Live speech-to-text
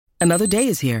Another day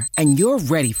is here, and you're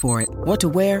ready for it. What to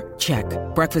wear? Check.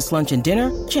 Breakfast, lunch, and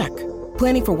dinner? Check.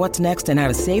 Planning for what's next and how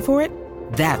to save for it?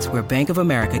 That's where Bank of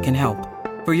America can help.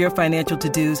 For your financial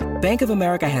to-dos, Bank of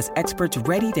America has experts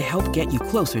ready to help get you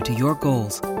closer to your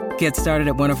goals. Get started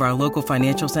at one of our local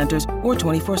financial centers or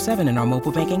 24/7 in our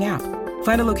mobile banking app.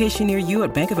 Find a location near you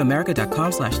at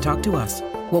bankofamerica.com/talktous.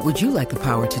 What would you like the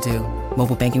power to do?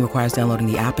 Mobile banking requires downloading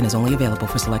the app and is only available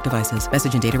for select devices.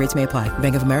 Message and data rates may apply.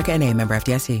 Bank of America N.A., member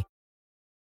FDIC.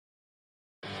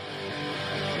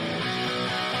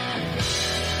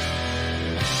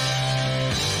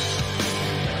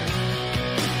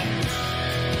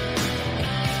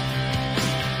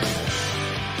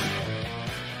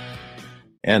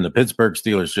 And the Pittsburgh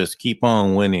Steelers just keep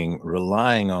on winning,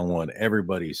 relying on what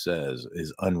everybody says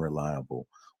is unreliable,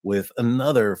 with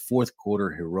another fourth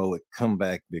quarter heroic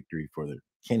comeback victory for the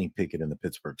Kenny Pickett and the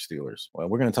Pittsburgh Steelers. Well,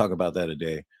 we're going to talk about that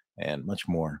today and much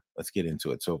more. Let's get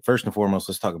into it. So first and foremost,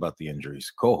 let's talk about the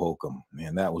injuries. Cole Holcomb,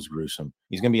 man, that was gruesome.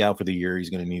 He's going to be out for the year. He's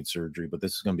going to need surgery, but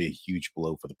this is going to be a huge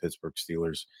blow for the Pittsburgh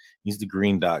Steelers. He's the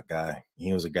green dot guy.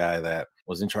 He was a guy that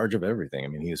was in charge of everything. I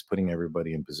mean, he was putting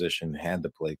everybody in position, had the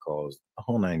play calls, the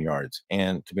whole 9 yards.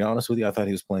 And to be honest with you, I thought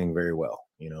he was playing very well.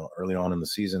 You know, early on in the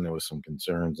season, there was some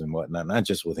concerns and whatnot, not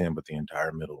just with him, but the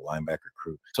entire middle linebacker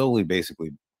crew. Solely,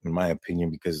 basically, in my opinion,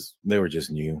 because they were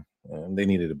just new. They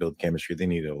needed to build chemistry. They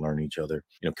needed to learn each other.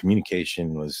 You know,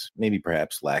 communication was maybe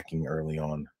perhaps lacking early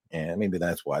on. And maybe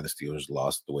that's why the Steelers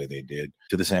lost the way they did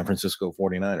to the San Francisco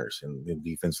 49ers. And the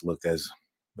defense looked as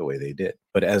the way they did.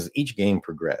 But as each game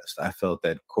progressed, I felt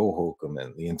that Cole Holcomb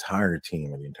and the entire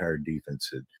team and the entire defense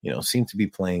had, seemed to be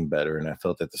playing better. And I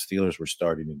felt that the Steelers were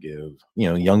starting to give,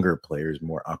 younger players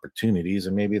more opportunities.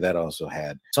 And maybe that also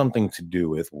had something to do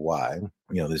with why,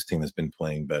 this team has been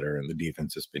playing better and the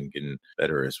defense has been getting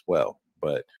better as well.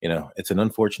 But, it's an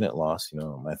unfortunate loss.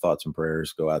 My thoughts and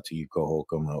prayers go out to you, Cole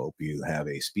Holcomb. I hope you have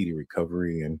a speedy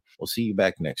recovery and we'll see you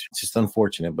back next year. It's just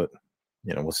unfortunate, but,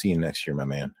 we'll see you next year, my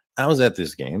man. I was at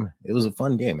this game. It was a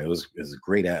fun game. It was a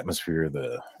great atmosphere.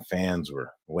 The fans were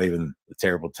waving the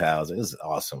terrible towels. It was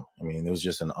awesome. I mean, it was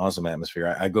just an awesome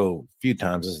atmosphere. I go a few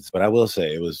times, but I will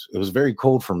say it was very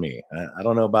cold for me. I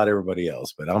don't know about everybody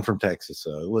else, but I'm from Texas,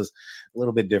 so it was a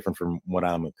little bit different from what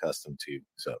I'm accustomed to.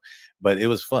 So, but it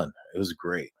was fun. It was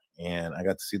great. And I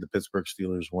got to see the Pittsburgh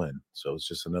Steelers win. So it's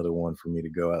just another one for me to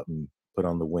go out and put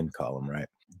on the win column, right?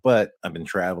 But I've been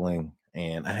traveling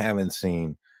and I haven't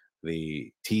seen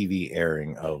the TV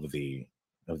airing of the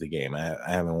game. I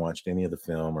haven't watched any of the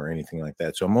film or anything like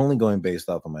that. So I'm only going based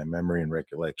off of my memory and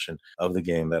recollection of the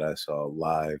game that I saw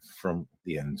live from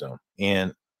the end zone.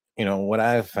 And, what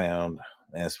I've found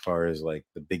as far as like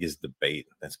the biggest debate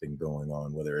that's been going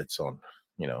on, whether it's on,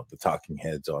 the talking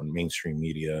heads on mainstream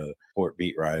media, sport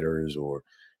beat writers, or,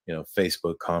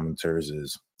 Facebook commenters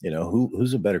is,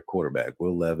 who's a better quarterback,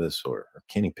 Will Levis or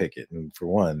Kenny Pickett? And for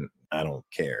one, I don't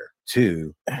care.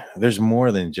 Two, there's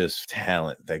more than just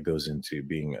talent that goes into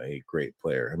being a great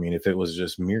player. I mean, if it was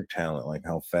just mere talent, like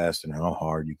how fast and how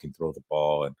hard you can throw the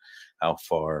ball and how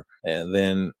far, and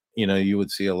then, you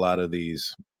would see a lot of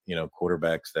these,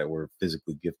 quarterbacks that were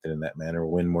physically gifted in that manner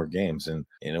win more games and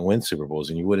win Super Bowls.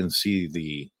 And you wouldn't see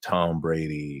the Tom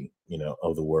Brady,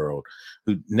 of the world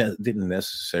who didn't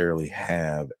necessarily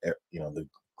have, the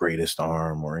greatest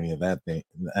arm or any of that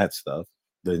stuff,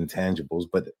 the intangibles,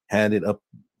 but had it up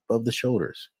above the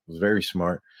shoulders. Was very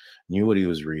smart, knew what he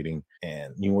was reading,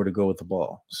 and knew where to go with the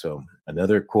ball. So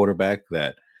another quarterback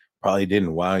that probably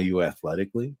didn't wow you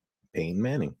athletically, Peyton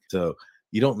Manning. So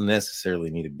you don't necessarily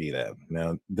need to be that.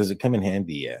 Now, does it come in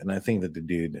handy? Yeah. And I think that the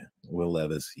dude, Will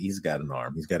Levis, he's got an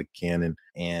arm. He's got a cannon.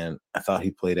 And I thought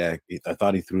he I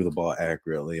thought he threw the ball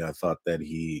accurately. I thought that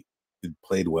he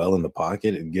played well in the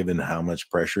pocket, and given how much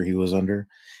pressure he was under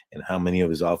and how many of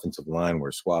his offensive line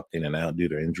were swapped in and out due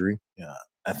to injury.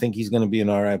 I think he's going to be an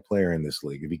all right player in this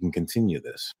league if he can continue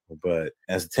this. But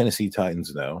as the Tennessee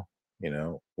Titans know,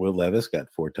 Will Levis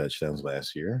got 4 touchdowns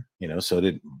last year. So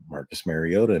did Marcus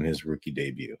Mariota in his rookie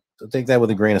debut. So take that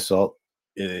with a grain of salt.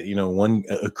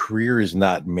 A career is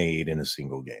not made in a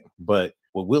single game. But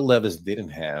what Will Levis didn't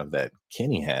have that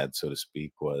Kenny had, so to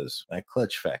speak, was that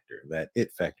clutch factor, that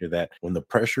it factor, that when the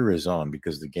pressure is on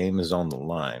because the game is on the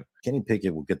line, Kenny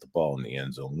Pickett will get the ball in the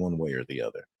end zone one way or the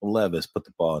other. Levis put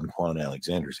the ball in Quan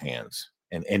Alexander's hands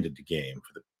and ended the game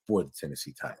for the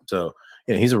Tennessee Titans. So,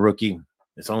 he's a rookie.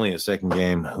 It's only a second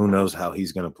game. Who knows how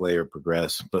he's going to play or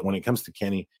progress. But when it comes to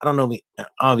Kenny, I don't know.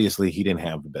 Obviously, he didn't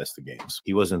have the best of games.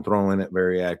 He wasn't throwing it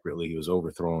very accurately. He was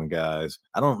overthrowing guys.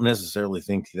 I don't necessarily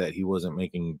think that he wasn't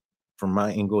making from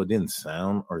my angle, it didn't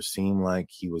sound or seem like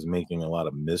he was making a lot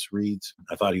of misreads.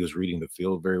 I thought he was reading the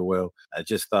field very well. I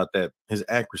just thought that his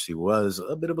accuracy was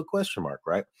a bit of a question mark,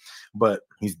 right? But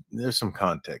there's some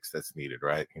context that's needed,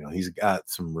 right? He's got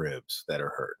some ribs that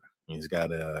are hurt. He's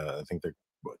got I think they're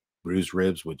bruised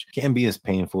ribs, which can be as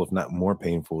painful, if not more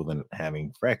painful, than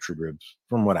having fractured ribs,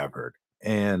 from what I've heard.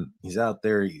 And he's out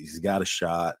there. He's got a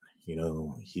shot.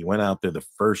 He went out there the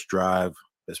first drive.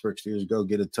 Pittsburgh Steelers go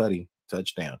get a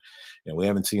touchdown. We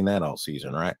haven't seen that all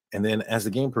season, right? And then as the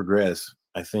game progressed,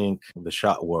 I think the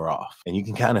shot wore off. And you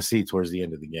can kind of see towards the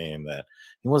end of the game that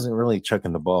he wasn't really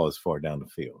chucking the ball as far down the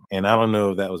field. And I don't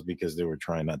know if that was because they were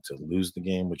trying not to lose the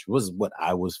game, which was what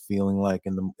I was feeling like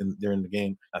during the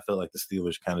game. I felt like the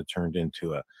Steelers kind of turned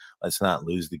into a let's not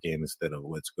lose the game instead of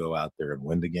let's go out there and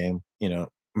win the game.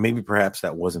 Maybe perhaps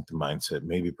that wasn't the mindset.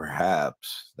 Maybe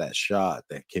perhaps that shot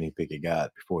that Kenny Pickett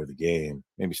got before the game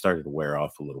maybe started to wear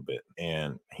off a little bit,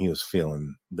 and he was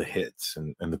feeling the hits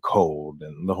and the cold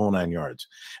and the whole 9 yards.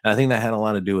 And I think that had a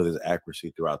lot to do with his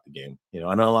accuracy throughout the game.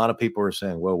 I know a lot of people are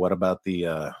saying, well, what about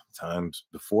the times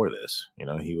before this?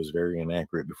 He was very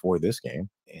inaccurate before this game.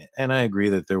 And I agree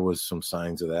that there was some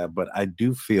signs of that, but I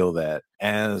do feel that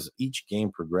as each game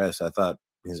progressed, I thought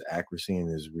his accuracy and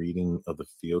his reading of the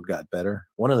field got better.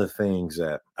 One of the things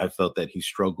that I felt that he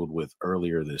struggled with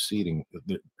earlier this season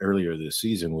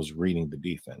was reading the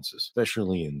defenses,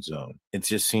 especially in zone. It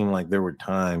just seemed like there were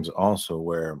times also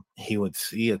where he would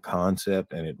see a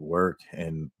concept and it worked,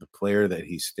 and the player that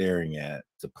he's staring at,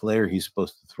 the player he's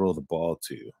supposed to throw the ball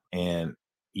to, and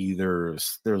either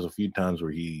there was a few times where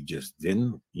he just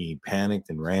didn't. He panicked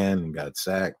and ran and got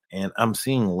sacked, and I'm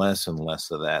seeing less and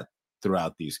less of that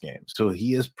throughout these games. So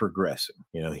he is progressing.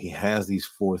 He has these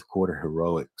fourth quarter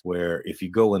heroics where if you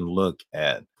go and look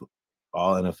at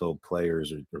all NFL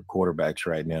players or quarterbacks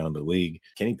right now in the league,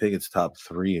 Kenny Pickett's top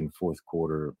 3 in fourth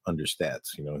quarter under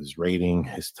stats. His rating,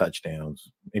 his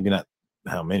touchdowns, maybe not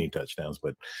how many touchdowns,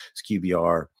 but his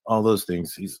QBR, all those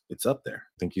things, it's up there.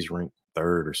 I think he's ranked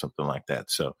 3rd or something like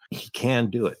that. So he can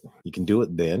do it. He can do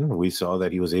it then. We saw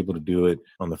that he was able to do it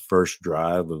on the first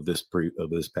drive of this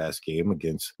past game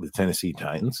against the Tennessee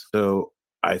Titans. So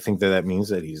I think that means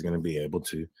that he's going to be able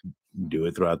to do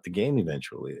it throughout the game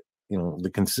eventually.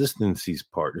 The consistencies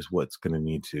part is what's going to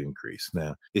need to increase.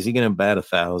 Now, is he going to bat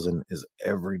 1,000? Is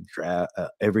every drive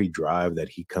that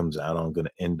he comes out on going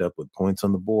to end up with points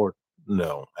on the board?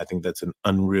 No, I think that's an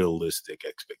unrealistic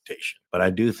expectation. But I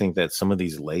do think that some of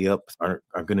these layups are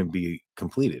going to be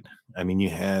completed. I mean, you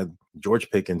had George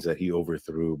Pickens that he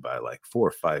overthrew by like 4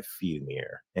 or 5 feet in the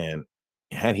air. And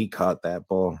had he caught that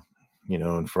ball,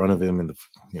 in front of him and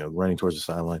running towards the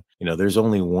sideline, there's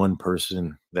only one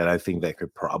person that I think that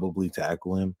could probably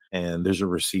tackle him. And there's a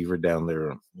receiver down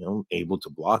there, able to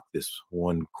block this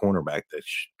one cornerback that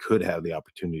could have the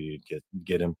opportunity to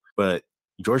get him. But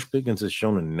George Pickens has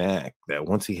shown a knack that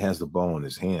once he has the ball in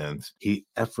his hands, he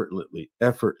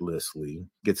effortlessly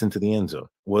gets into the end zone.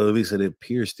 Well, at least it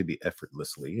appears to be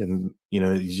effortlessly. And,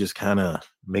 he just kind of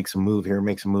makes a move here,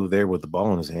 makes a move there with the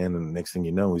ball in his hand. And the next thing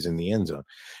you know, he's in the end zone.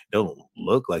 It don't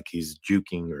look like he's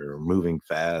juking or moving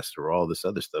fast or all this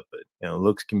other stuff, but,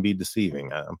 looks can be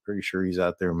deceiving. I'm pretty sure he's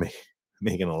out there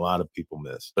making a lot of people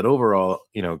miss. But overall,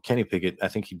 Kenny Pickett, I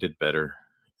think he did better.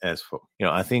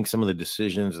 I think some of the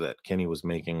decisions that Kenny was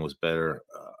making was better.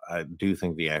 I do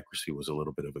think the accuracy was a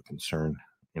little bit of a concern,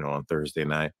 on Thursday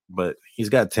night. But he's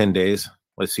got 10 days.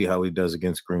 Let's see how he does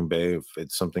against Green Bay. If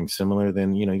it's something similar,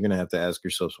 then, you're going to have to ask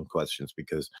yourself some questions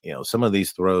because, some of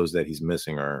these throws that he's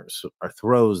missing are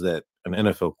throws that an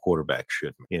NFL quarterback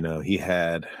should. He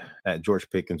had at George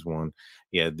Pickens one,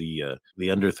 he had the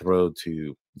underthrow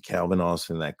to Calvin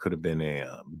Austin that could have been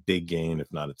a big gain,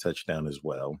 if not a touchdown as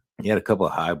well. He had a couple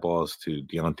of high balls to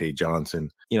Deontay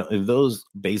Johnson. If those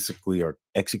basically are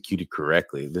executed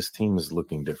correctly, this team is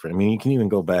looking different. I mean, you can even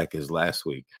go back as last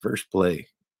week. First play,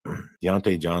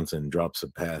 Deontay Johnson drops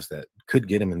a pass that could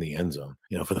get him in the end zone,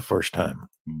 for the first time.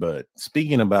 But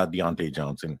speaking about Deontay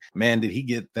Johnson, man, did he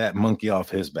get that monkey off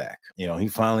his back? He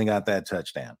finally got that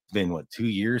touchdown. It's been, 2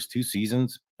 years, 2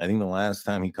 seasons? I think the last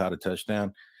time he caught a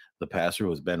touchdown, the passer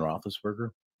was Ben Roethlisberger.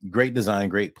 Great design,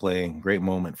 great play, great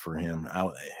moment for him.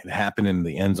 It happened in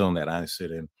the end zone that I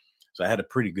sit in. So I had a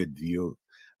pretty good view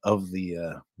of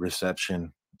the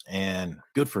reception, and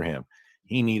good for him.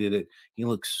 He needed it. He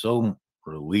looked so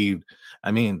relieved.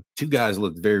 I mean, 2 guys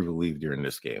looked very relieved during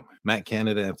this game. Matt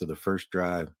Canada after the first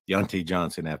drive, Deontay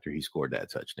Johnson after he scored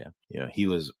that touchdown.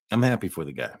 I'm happy for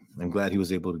the guy. I'm glad he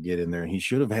was able to get in there. He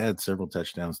should have had several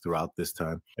touchdowns throughout this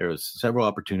time. There was several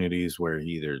opportunities where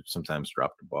he either sometimes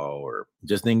dropped the ball or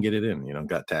just didn't get it in,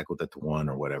 got tackled at the 1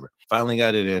 or whatever. Finally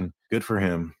got it in. good for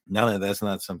him. Now that that's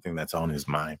not something that's on his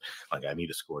mind, like I need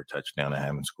to score a touchdown. I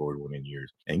haven't scored one in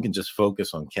years. And he can just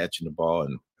focus on catching the ball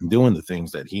and doing the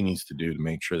things that he needs to do to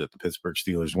make sure that the Pittsburgh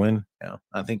Steelers win.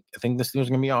 I think the Steelers are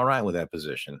going to be all right with that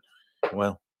position.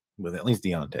 Well, with at least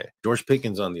Deontay. George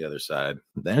Pickens on the other side,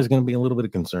 there's going to be a little bit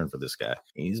of concern for this guy.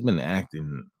 He's been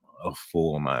acting a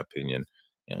fool, in my opinion.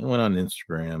 He went on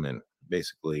Instagram and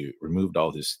basically removed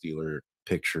all his Steeler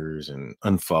pictures and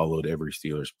unfollowed every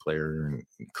Steelers player,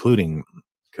 including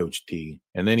Coach T.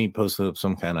 And then he posted up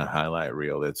some kind of highlight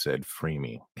reel that said, "Free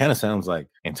me." Kind of sounds like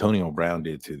Antonio Brown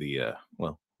did to the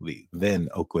then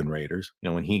Oakland Raiders.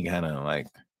 When he kind of like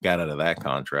got out of that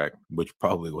contract, which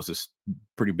probably was a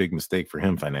pretty big mistake for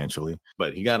him financially,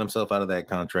 but he got himself out of that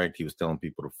contract. He was telling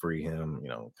people to free him,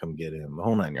 come get him, the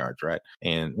whole 9 yards, right?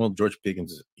 And well, George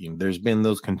Pickens, there's been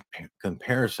those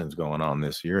comparisons going on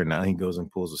this year, and now he goes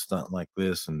and pulls a stunt like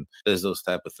this and does those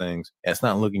type of things. That's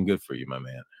not looking good for you, my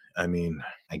man. I mean,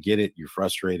 I get it. You're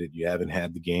frustrated. You haven't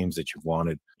had the games that you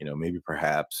wanted. Maybe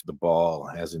perhaps the ball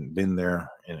hasn't been there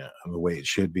in the way it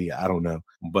should be. I don't know,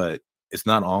 but it's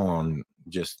not all on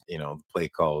just, play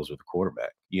calls with the quarterback.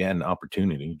 You had an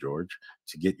opportunity, George,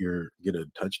 to get a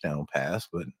touchdown pass,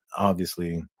 but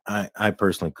obviously I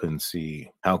personally couldn't see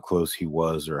how close he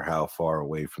was or how far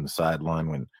away from the sideline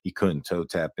when he couldn't toe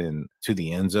tap in to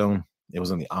the end zone. It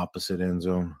was on the opposite end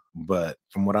zone, but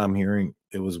from what I'm hearing,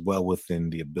 it was well within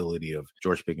the ability of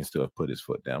George Pickens to have put his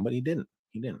foot down, but he didn't.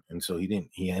 And so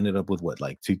he ended up with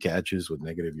like 2 catches with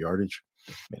negative yardage.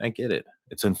 I mean, I get it.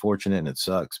 It's unfortunate and it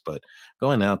sucks, but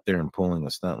going out there and pulling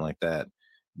a stunt like that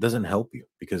doesn't help you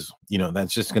because,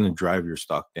 that's just going to drive your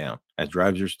stock down. That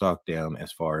drives your stock down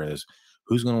as far as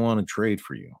who's going to want to trade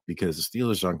for you because the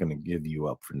Steelers aren't going to give you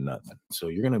up for nothing. So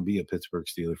you're going to be a Pittsburgh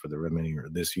Steeler for the remainder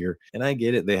of this year. And I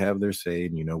get it. They have their say,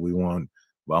 and, we want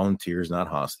volunteers, not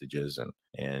hostages.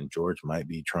 And George might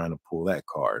be trying to pull that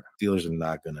card. Steelers are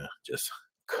not going to just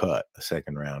cut a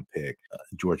second-round pick,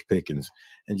 George Pickens,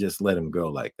 and just let him go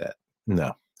like that.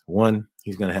 No. One,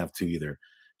 he's going to have to either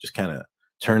just kind of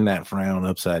turn that frown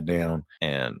upside down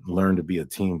and learn to be a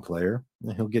team player.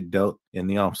 And he'll get dealt in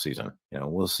the offseason.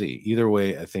 We'll see. Either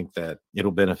way, I think that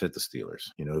it'll benefit the Steelers.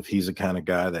 If he's the kind of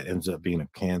guy that ends up being a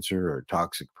cancer or a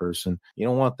toxic person, you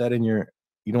don't want that in your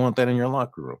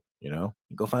locker room.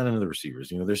 Go find another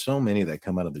receivers. There's so many that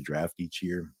come out of the draft each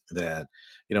year that,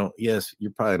 yes,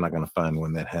 you're probably not going to find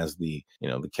one that has the,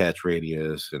 the catch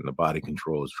radius and the body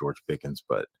control as George Pickens.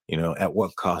 But, at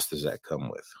what cost does that come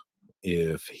with?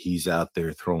 If he's out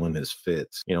there throwing his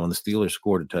fits, when the Steelers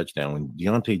scored a touchdown, when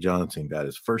Deontay Johnson got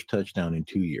his first touchdown in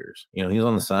 2 years, he's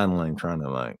on the sideline trying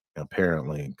to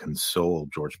apparently console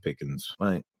George Pickens.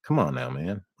 Come on now,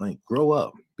 man, grow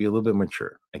up, be a little bit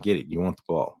mature. I get it. You want the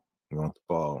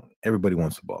ball. Everybody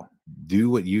wants the ball.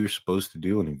 Do what you're supposed to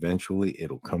do, and eventually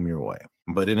it'll come your way.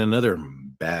 But in another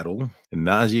battle,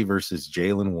 Najee versus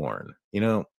Jaylen Warren,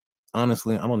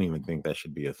 honestly, I don't even think that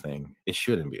should be a thing. It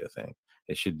shouldn't be a thing.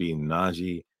 It should be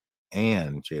Najee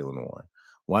and Jaylen Warren.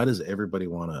 Why does everybody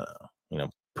want to,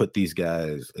 put these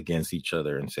guys against each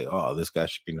other and say, oh, this guy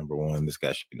should be number 1, this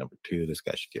guy should be number 2, this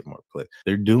guy should get more play?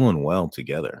 They're doing well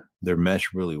together. They're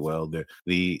meshed really well.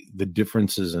 The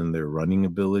differences in their running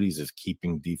abilities is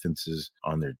keeping defenses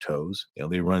on their toes.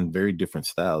 They run very different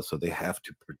styles, so they have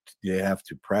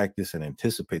to practice and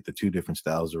anticipate the 2 different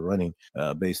styles of running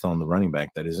based on the running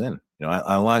back that is in.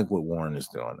 I like what Warren is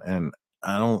doing, and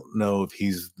I don't know if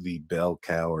he's the bell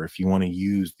cow or if you want to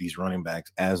use these running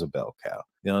backs as a bell cow.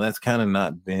 That's kind of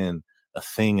not been a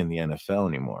thing in the NFL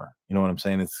anymore. You know what I'm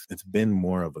saying? It's been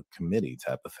more of a committee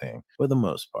type of thing for the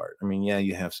most part. I mean, yeah,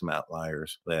 you have some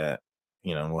outliers that,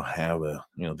 will have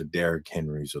the Derrick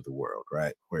Henrys of the world,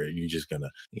 right? Where you're just going to,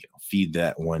 feed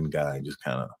that one guy and just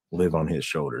kind of live on his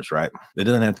shoulders, right? It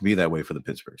doesn't have to be that way for the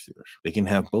Pittsburgh Steelers. They can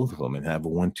have both of them and have a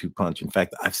 1-2 punch. In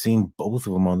fact, I've seen both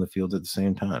of them on the field at the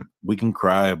same time. We can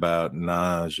cry about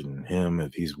Naj and him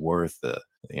if he's worth a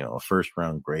first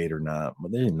round grade or not,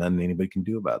 but there's nothing anybody can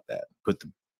do about that.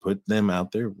 Put them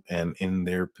out there and in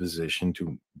their position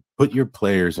to put your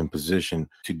players in position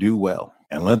to do well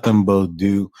and let them both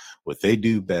do what they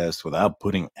do best without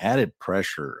putting added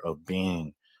pressure of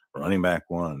being running back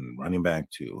 1, running back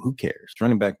 2. Who cares? It's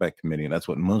running back by committee. And that's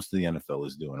what most of the NFL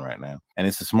is doing right now. And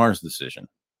it's the smartest decision.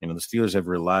 The Steelers have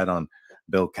relied on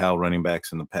bell cow running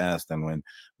backs in the past. And when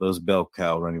those bell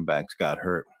cow running backs got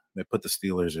hurt, they put the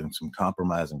Steelers in some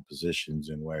compromising positions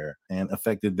and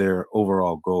affected their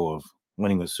overall goal of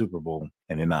winning a Super Bowl,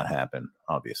 and it not happen,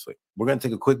 obviously. We're going to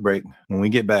take a quick break. When we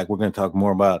get back, we're going to talk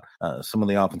more about some of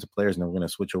the offensive players, and then we're going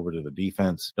to switch over to the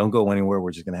defense. Don't go anywhere.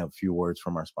 We're just going to have a few words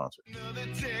from our sponsor. Another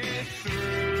day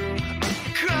through,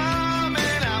 coming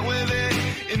out with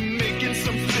it,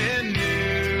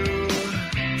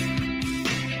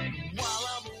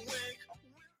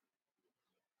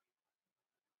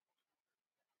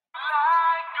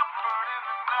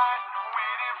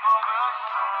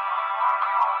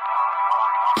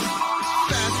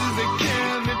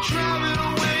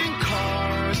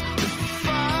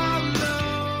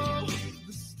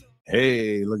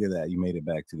 Hey, look at that. You made it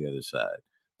back to the other side.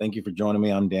 Thank you for joining me.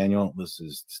 I'm Daniel. This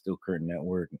is Still Curtain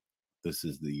Network. This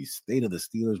is the State of the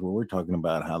Steelers, where we're talking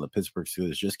about how the Pittsburgh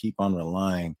Steelers just keep on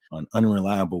relying on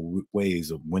unreliable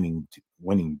ways of winning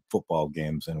football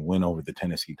games and win over the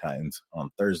Tennessee Titans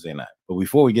on Thursday night. But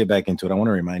before we get back into it, I want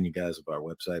to remind you guys of our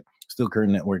website,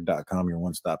 stillcurtainnetwork.com, your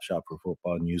one-stop shop for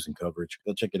football news and coverage.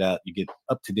 Go check it out. You get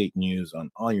up-to-date news on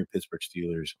all your Pittsburgh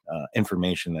Steelers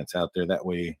information that's out there. That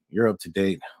way you're up to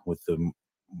date with the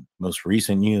most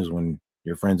recent news when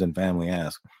your friends and family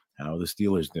ask, how are the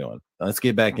Steelers doing? Let's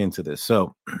get back into this.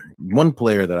 So, one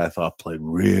player that I thought played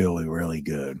really, really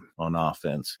good on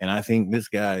offense, and I think this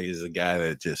guy is a guy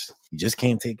that just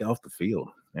can't take off the field,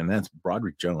 and that's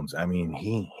Broderick Jones. I mean,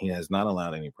 he has not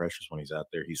allowed any pressures when he's out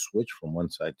there. He switched from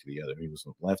one side to the other. He was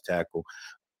left tackle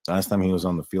last time he was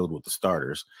on the field with the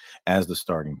starters as the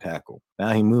starting tackle.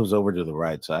 Now he moves over to the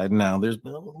right side. Now there's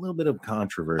been a little bit of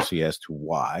controversy as to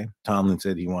why. Tomlin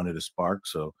said he wanted a spark,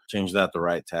 so changed out the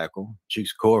right tackle.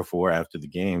 Cheeks Okorafor after the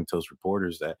game tells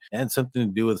reporters that it had something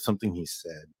to do with something he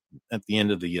said at the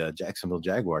end of the Jacksonville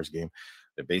Jaguars game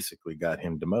that basically got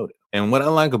him demoted. And what I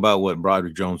like about what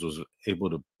Broderick Jones was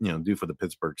able to do for the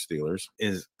Pittsburgh Steelers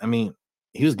is, I mean,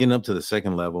 he was getting up to the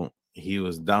second level. He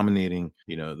was dominating,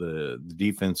 the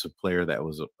defensive player that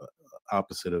was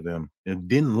opposite of him. It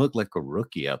didn't look like a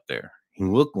rookie out there. He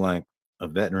looked like a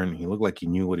veteran. He looked like he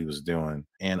knew what he was doing.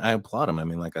 And I applaud him. I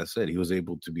mean, like I said, he was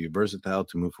able to be versatile,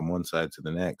 to move from one side to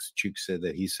the next. Chuk said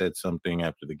that he said something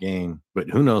after the game, but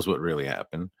who knows what really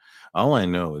happened. All I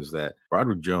know is that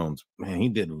Broderick Jones, man, he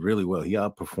did really well. He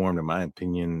outperformed, in my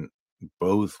opinion,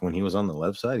 both when he was on the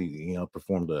left side. He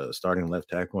outperformed the starting left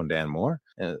tackle and Dan Moore.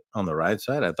 On the right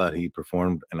side, I thought he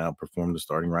performed and outperformed the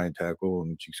starting right tackle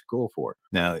and Cheeks Okorafor.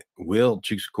 Now, will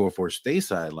Cheeks Okorafor stay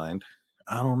sidelined?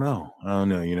 I don't know.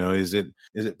 Is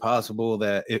it possible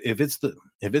that if it's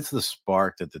the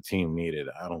spark that the team needed,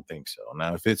 I don't think so.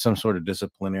 Now, if it's some sort of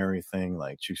disciplinary thing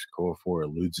like Cheeks Okorafor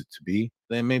alludes it to be,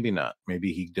 then maybe not.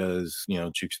 Maybe he does,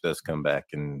 Cheeks does come back,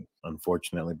 and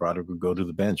unfortunately Broderick would go to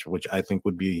the bench, which I think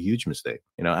would be a huge mistake.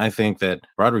 I think that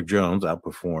Broderick Jones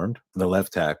outperformed the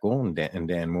left tackle and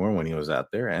Dan Moore when he was out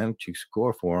there, and Cheeks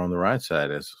Okorafor on the right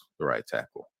side as the right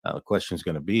tackle. Now, the question is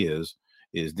going to be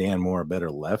is Dan Moore a better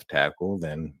left tackle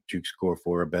than Cheeks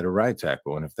Okorafor a better right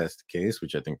tackle? And if that's the case,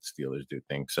 which I think the Steelers do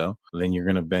think so, then you're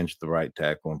going to bench the right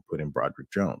tackle and put in Broderick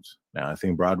Jones. Now, I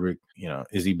think Broderick,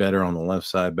 is he better on the left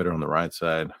side, better on the right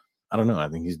side? I don't know. I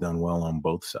think he's done well on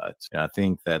both sides. And I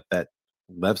think that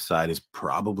left side is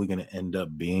probably going to end up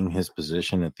being his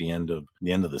position at the end of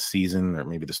the season, or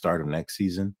maybe the start of next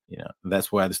season.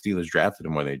 That's why the Steelers drafted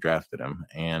him where they drafted him.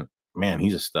 And man,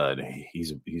 he's a stud.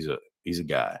 He's a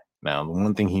guy. Now, the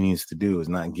one thing he needs to do is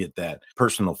not get that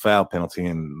personal foul penalty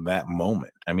in that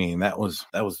moment. I mean, that was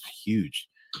huge.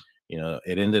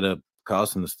 It ended up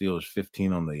costing the Steelers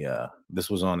 15 on the this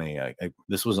was on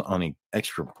a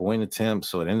extra point attempt,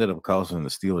 so it ended up costing the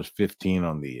Steelers 15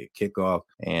 on the kickoff,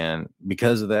 and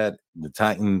because of that, the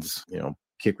Titans,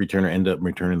 kick returner ended up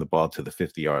returning the ball to the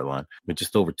 50-yard line with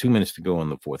just over 2 minutes to go in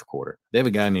the fourth quarter. They have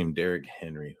a guy named Derrick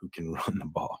Henry who can run the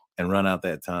ball and run out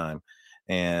that time.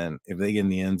 And if they get in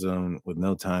the end zone with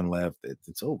no time left,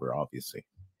 it's over, obviously.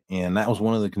 And that was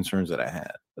one of the concerns that I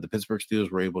had. But the Pittsburgh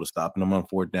Steelers were able to stop them on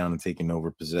fourth down and taking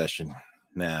over possession.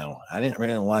 Now, I didn't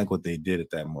really like what they did at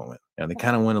that moment. They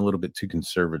kind of went a little bit too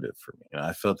conservative for me.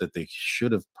 I felt that they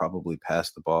should have probably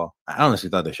passed the ball. I honestly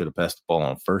thought they should have passed the ball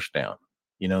on first down.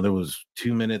 There was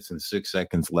 2 minutes and 6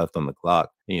 seconds left on the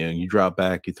clock. You drop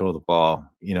back, you throw the ball,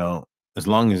 as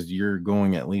long as you're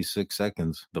going at least 6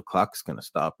 seconds, the clock's going to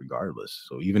stop regardless.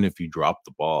 So even if you drop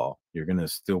the ball, you're going to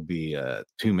still be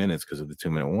 2 minutes because of the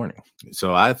 2-minute warning.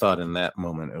 So I thought in that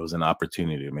moment, it was an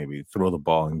opportunity to maybe throw the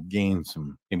ball and gain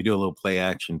maybe do a little play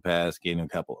action pass, gain a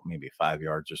couple, maybe 5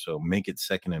 yards or so, make it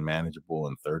second and manageable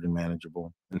and third and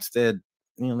manageable. Instead,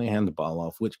 they hand the ball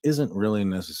off, which isn't really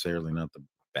necessarily not the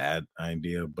bad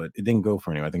idea, but it didn't go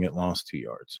for anyone. I think it lost 2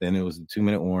 yards. Then it was the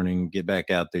 2-minute warning. Get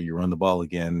back out there. You run the ball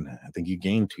again. I think you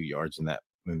gained 2 yards in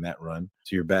that run.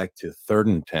 So you're back to 3rd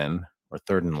and 10 or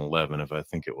 3rd and 11, if I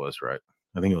think it was right.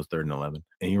 I think it was 3rd and 11.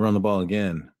 And you run the ball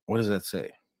again. What does that say?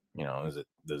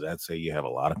 Does that say you have a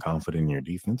lot of confidence in your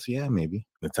defense? Yeah, maybe.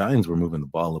 The Titans were moving the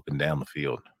ball up and down the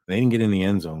field. They didn't get in the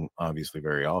end zone, obviously,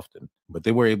 very often, but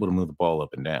they were able to move the ball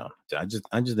up and down. I just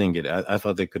didn't get it. I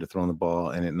thought they could have thrown the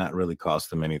ball and it not really cost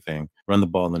them anything. Run the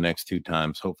ball the next 2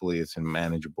 times. Hopefully it's in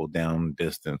manageable down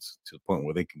distance to the point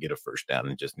where they could get a first down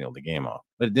and just nail the game off.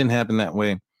 But it didn't happen that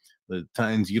way. The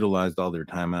Titans utilized all their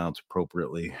timeouts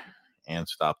appropriately and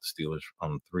stopped the Steelers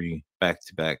on 3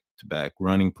 back-to-back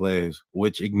running plays,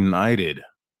 which ignited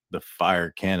the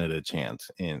Fire Canada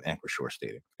chants in Acrisure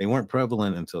Stadium. They weren't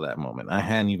prevalent until that moment. I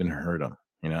hadn't even heard them.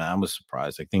 I was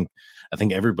surprised. I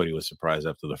think everybody was surprised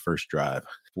after the first drive,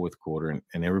 fourth quarter,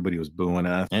 and everybody was booing.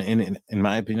 And in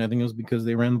my opinion, I think it was because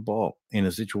they ran the ball in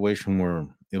a situation where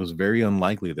it was very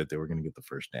unlikely that they were going to get the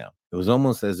first down. It was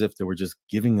almost as if they were just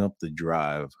giving up the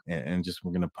drive and just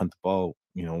were going to punt the ball,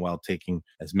 while taking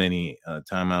as many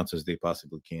timeouts as they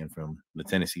possibly can from the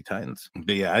Tennessee Titans.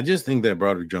 But yeah, I just think that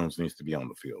Broderick Jones needs to be on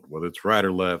the field, whether it's right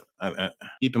or left.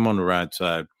 Keep him on the right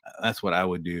side. That's what I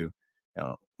would do.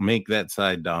 Make that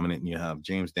side dominant, and you have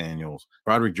James Daniels,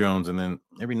 Broderick Jones, and then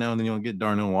every now and then you'll get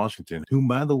Darnell Washington, who,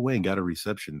 by the way, got a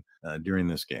reception during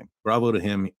this game. Bravo to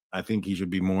him. I think he should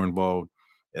be more involved.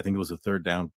 I think it was a third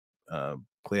down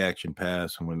play action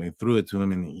pass, and when they threw it to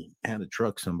him and he had to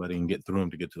truck somebody and get through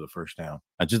him to get to the first down.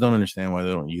 I just don't understand why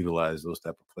they don't utilize those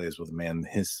type of plays with a man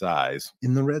his size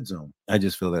in the red zone. I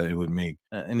just feel that it would make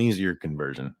an easier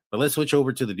conversion. But let's switch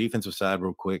over to the defensive side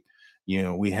real quick.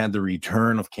 We had the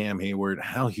return of Cam Hayward.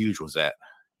 How huge was that?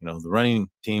 The running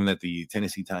team that the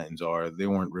Tennessee Titans are, they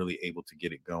weren't really able to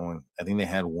get it going. I think they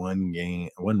had one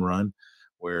run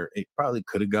where it probably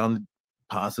could have gone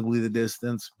possibly the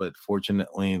distance, but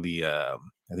fortunately I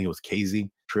think it was Casey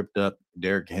tripped up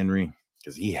Derrick Henry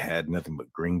because he had nothing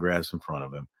but green grass in front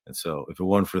of him. And so if it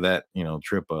wasn't for that,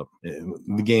 trip up,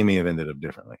 the game may have ended up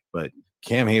differently. But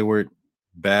Cam Hayward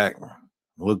back,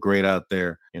 looked great out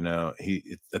there. I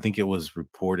think it was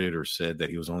reported or said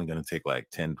that he was only going to take like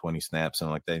 10, 20 snaps,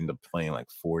 something like that. Ended up playing like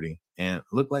 40 and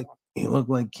he looked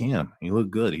like Cam. He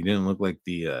looked good. He didn't look like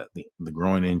the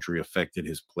groin injury affected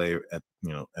his play at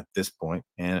this point.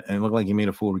 And it looked like he made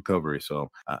a full recovery. So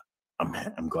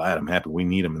I'm glad. I'm happy we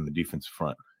need him in the defensive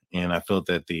front. And I felt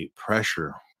that the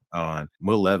pressure on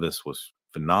Will Levis was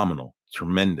phenomenal,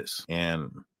 tremendous.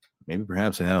 And maybe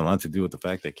perhaps it had a lot to do with the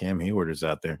fact that Cam Hayward is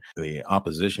out there. The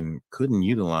opposition couldn't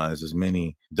utilize as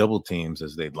many double teams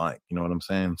as they'd like. You know what I'm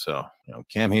saying? So,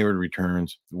 Cam Hayward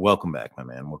returns. Welcome back, my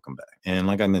man. Welcome back. And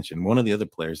like I mentioned, one of the other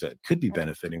players that could be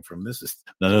benefiting from this is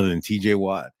none other than TJ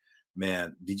Watt.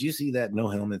 Man, did you see that no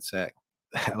helmet sack?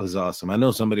 That was awesome. I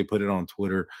know somebody put it on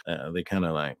Twitter. They kind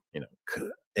of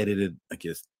edited, I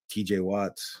guess, TJ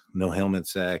Watt's no helmet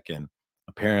sack, and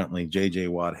apparently JJ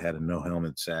Watt had a no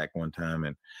helmet sack one time,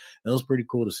 and it was pretty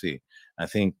cool to see. I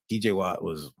think TJ Watt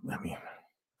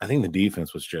I think the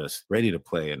defense was just ready to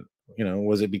play. And,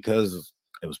 was it because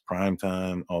it was prime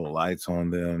time, all the lights on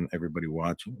them, everybody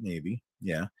watching? Maybe.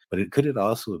 Yeah. But could it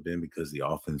also have been because the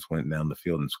offense went down the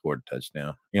field and scored a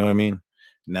touchdown? You know what I mean?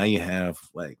 Now you have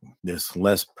this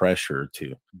less pressure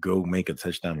to go make a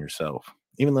touchdown yourself,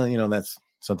 even though, that's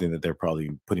something that they're probably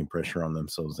putting pressure on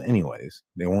themselves anyways.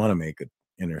 They want to make an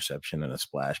interception and a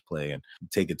splash play and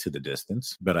take it to the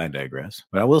distance, but I digress.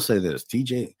 But I will say this,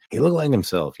 TJ, he looked like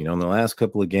himself, in the last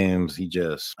couple of games. He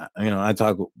just, I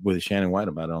talked with Shannon White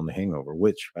about it on The Hangover,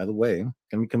 which, by the way, going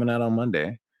to be coming out on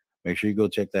Monday. Make sure you go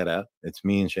check that out. It's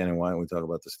me and Shannon White. We talk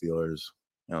about the Steelers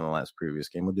the last previous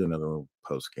game. We'll do another little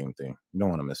post-game thing. You don't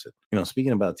want to miss it.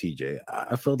 Speaking about TJ,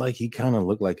 I felt like he kind of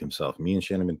looked like himself. Me and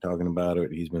Shannon have been talking about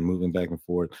it. He's been moving back and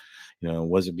forth.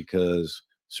 Was it because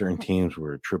certain teams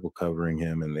were triple covering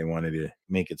him and they wanted to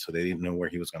make it so they didn't know where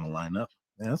he was going to line up?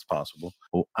 Yeah, that's possible.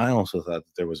 Well, I also thought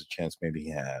that there was a chance maybe he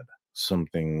had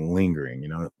something lingering.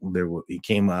 He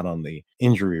came out on the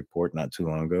injury report not too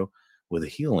long ago with a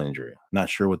heel injury. Not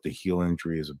sure what the heel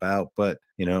injury is about, but,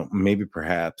 maybe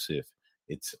perhaps if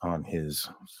it's on his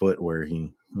foot where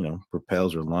he,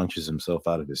 propels or launches himself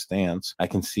out of his stance, I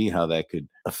can see how that could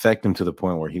affect him to the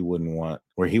point where he would want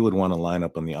to line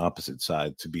up on the opposite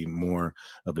side to be more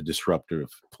of a disruptive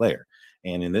player.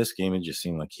 And in this game, it just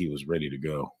seemed like he was ready to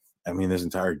go. I mean, this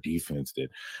entire defense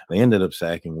did. They ended up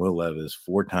sacking Will Levis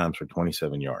 4 times for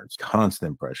 27 yards.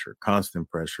 Constant pressure.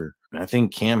 And I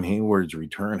think Cam Hayward's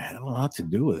return had a lot to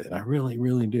do with it. I really,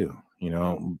 really do.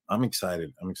 I'm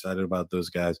excited. I'm excited about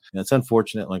those guys. And it's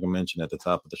unfortunate, like I mentioned at the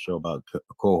top of the show about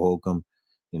Cole Holcomb.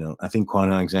 I think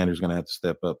Quan Alexander's going to have to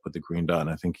step up with the green dot, and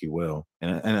I think he will.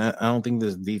 And I don't think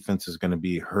this defense is going to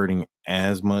be hurting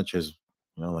as much as,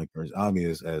 or as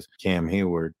obvious as Cam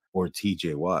Hayward or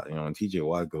TJ Watt. When TJ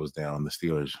Watt goes down, the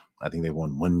Steelers, I think they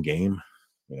won one game,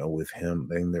 with him.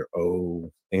 I think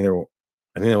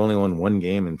they only won one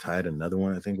game and tied another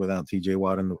one, I think, without TJ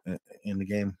Watt in the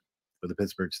game for the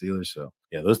Pittsburgh Steelers. So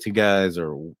yeah, those two guys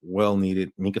are well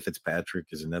needed. Minka Fitzpatrick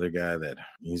is another guy that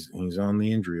he's on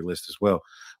the injury list as well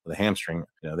with a hamstring.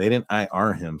 They didn't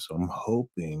IR him, so I'm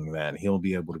hoping that he'll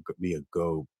be able to be a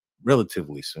go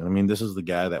relatively soon. I mean, this is the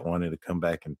guy that wanted to come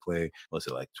back and play,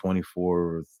 24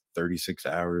 or 36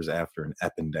 hours after an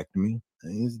appendectomy.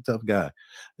 He's a tough guy.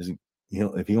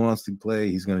 if he wants to play,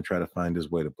 he's going to try to find his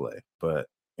way to play. But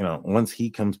once he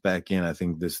comes back in, I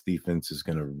think this defense is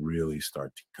going to really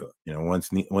start to cook.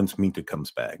 Once Mika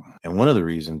comes back, and one of the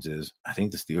reasons is I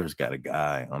think the Steelers got a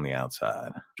guy on the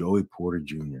outside, Joey Porter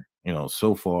Jr.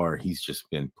 So far he's just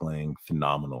been playing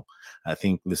phenomenal. I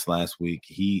think this last week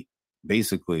he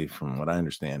basically, from what I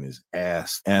understand, is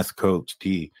asked Coach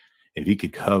T if he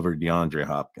could cover DeAndre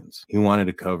Hopkins. He wanted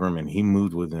to cover him, and he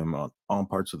moved with him on all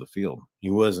parts of the field. He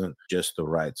wasn't just the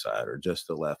right side or just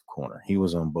the left corner. He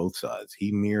was on both sides.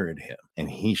 He mirrored him, and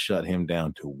he shut him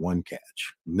down to one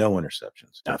catch, no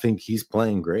interceptions. I think he's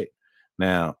playing great.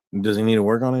 Now, does he need to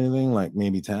work on anything, like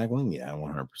maybe tackling? Yeah,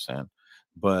 100%.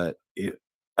 But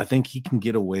I think he can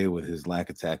get away with his lack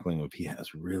of tackling if he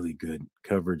has really good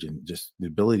coverage and just the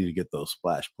ability to get those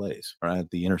splash plays, right?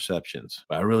 The interceptions.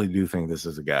 But I really do think this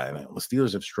is a guy. Now, the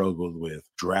Steelers have struggled with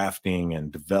drafting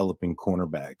and developing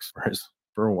cornerbacks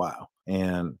for a while.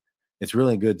 And it's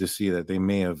really good to see that they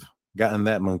may have gotten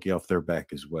that monkey off their back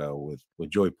as well with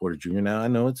Joey Porter Jr. Now, I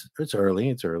know it's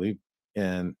early.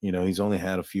 And, he's only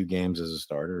had a few games as a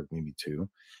starter, maybe two.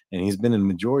 And he's been in the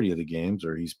majority of the games,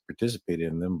 or he's participated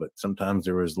in them, but sometimes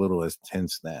there were as little as 10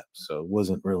 snaps. So it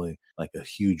wasn't really like a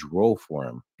huge role for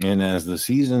him. And as the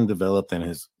season developed and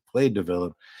his play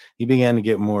developed, he began to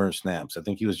get more snaps. I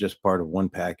think he was just part of one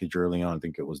package early on. I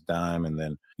think it was dime. And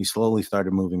then he slowly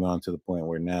started moving on to the point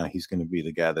where now he's going to be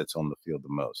the guy that's on the field the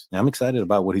most. Now, I'm excited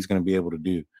about what he's going to be able to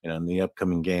do in the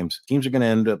upcoming games. Teams are going to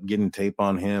end up getting tape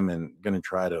on him and going to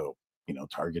try to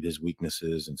target his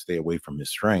weaknesses and stay away from his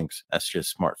strengths. That's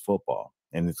just smart football.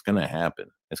 And it's going to happen.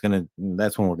 That's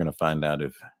when we're going to find out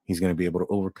if he's going to be able to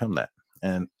overcome that.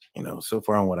 And, so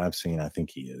far on what I've seen, I think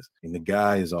he is. And the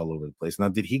guy is all over the place. Now,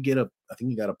 did he I think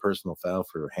he got a personal foul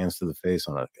for hands to the face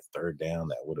on like a third down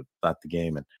that would have stopped the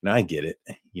game. And I get it.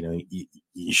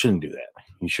 You shouldn't do that.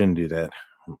 You shouldn't do that.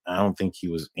 I don't think he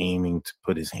was aiming to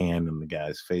put his hand on the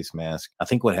guy's face mask. I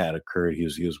think what had occurred, he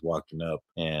was walking up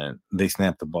and they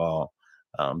snapped the ball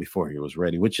before he was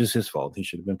ready, which is his fault. He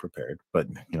should have been prepared. But,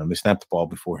 they snapped the ball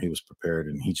before he was prepared,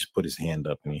 and he just put his hand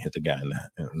up and he hit the guy in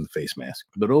the face mask.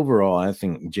 But overall, I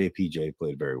think JPJ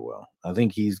played very well. I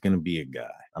think he's going to be a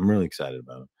guy. I'm really excited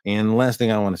about him. And the last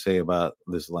thing I want to say about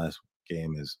this last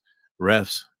game is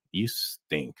refs, you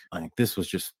stink. Like, this was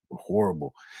just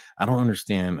horrible. I don't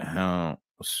understand how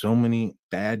so many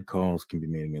bad calls can be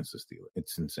made against the Steelers.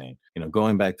 It's insane.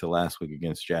 Going back to last week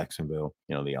against Jacksonville,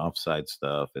 the offside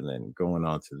stuff, and then going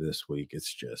on to this week,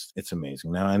 it's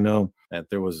amazing. Now, I know that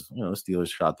there was, the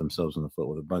Steelers shot themselves in the foot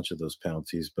with a bunch of those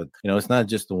penalties, but, it's not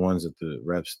just the ones that the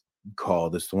refs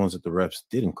called, it's the ones that the refs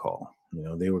didn't call.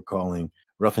 They were calling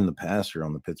roughing the passer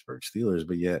on the Pittsburgh Steelers,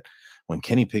 but yet when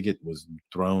Kenny Pickett was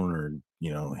thrown or,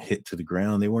 hit to the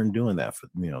ground, they weren't doing that for,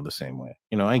 the same way.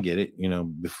 I get it.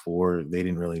 Before they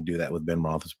didn't really do that with Ben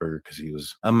Roethlisberger because he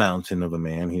was a mountain of a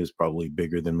man. He was probably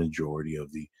bigger than majority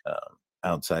of the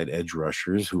outside edge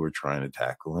rushers who were trying to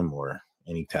tackle him or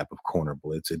any type of corner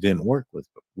blitz. It didn't work with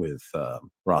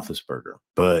Roethlisberger.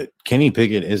 But Kenny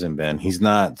Pickett isn't Ben. He's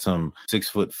not some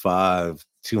 6'5",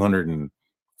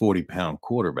 240-pound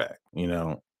quarterback.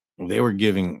 They were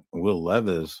giving Will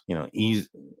Levis,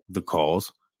 the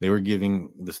calls. They were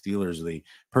giving the Steelers the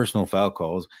personal foul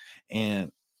calls,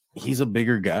 and he's a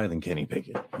bigger guy than Kenny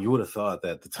Pickett. You would have thought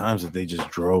that the times that they just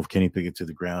drove Kenny Pickett to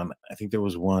the ground, I think there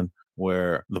was one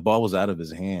where the ball was out of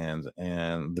his hands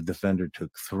and the defender took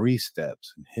 3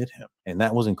 steps and hit him, and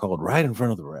that wasn't called right in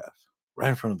front of the ref. Right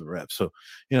in front of the ref. So,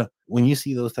 when you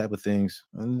see those type of things,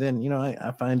 and then,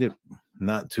 I find it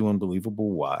not too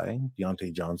unbelievable why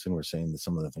Deontay Johnson were saying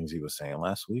some of the things he was saying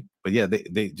last week. But yeah,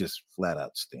 they just flat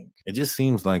out stink. It just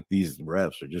seems like these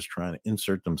refs are just trying to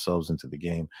insert themselves into the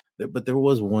game. But there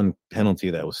was one penalty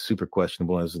that was super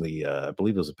questionable as I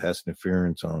believe it was a pass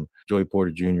interference on Joey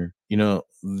Porter Jr.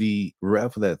 The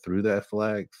ref that threw that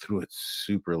flag threw it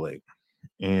super late.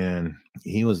 And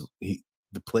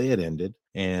the play had ended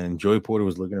and Joey Porter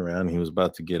was looking around and he was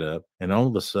about to get up. And all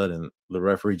of a sudden, the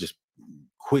referee just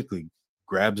quickly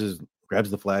grabs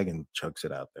the flag and chucks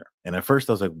it out there. And at first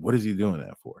I was like, what is he doing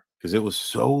that for? Because it was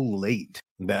so late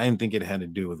that I didn't think it had to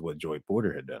do with what Joey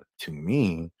Porter had done. To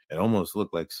me, it almost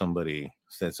looked like somebody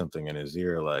said something in his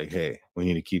ear like, hey, we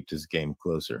need to keep this game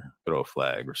closer, throw a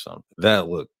flag or something. That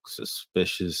looked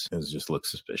suspicious. It just looked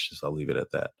suspicious. I'll leave it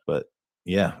at that. But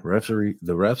yeah, the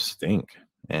refs stink.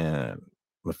 And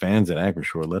the fans at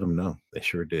Acrisure, let them know. They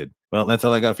sure did. Well, that's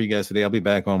all I got for you guys today. I'll be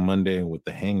back on Monday with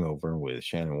The Hangover with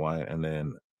Shannon White. And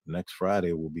then next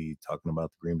Friday, we'll be talking about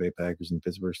the Green Bay Packers and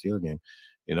Pittsburgh Steelers game.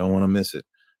 You don't want to miss it.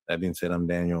 That being said, I'm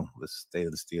Daniel, the State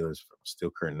of the Steelers from Steel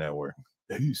Curtain Network.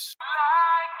 Peace.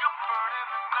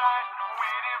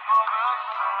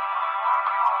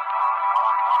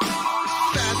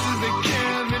 they can't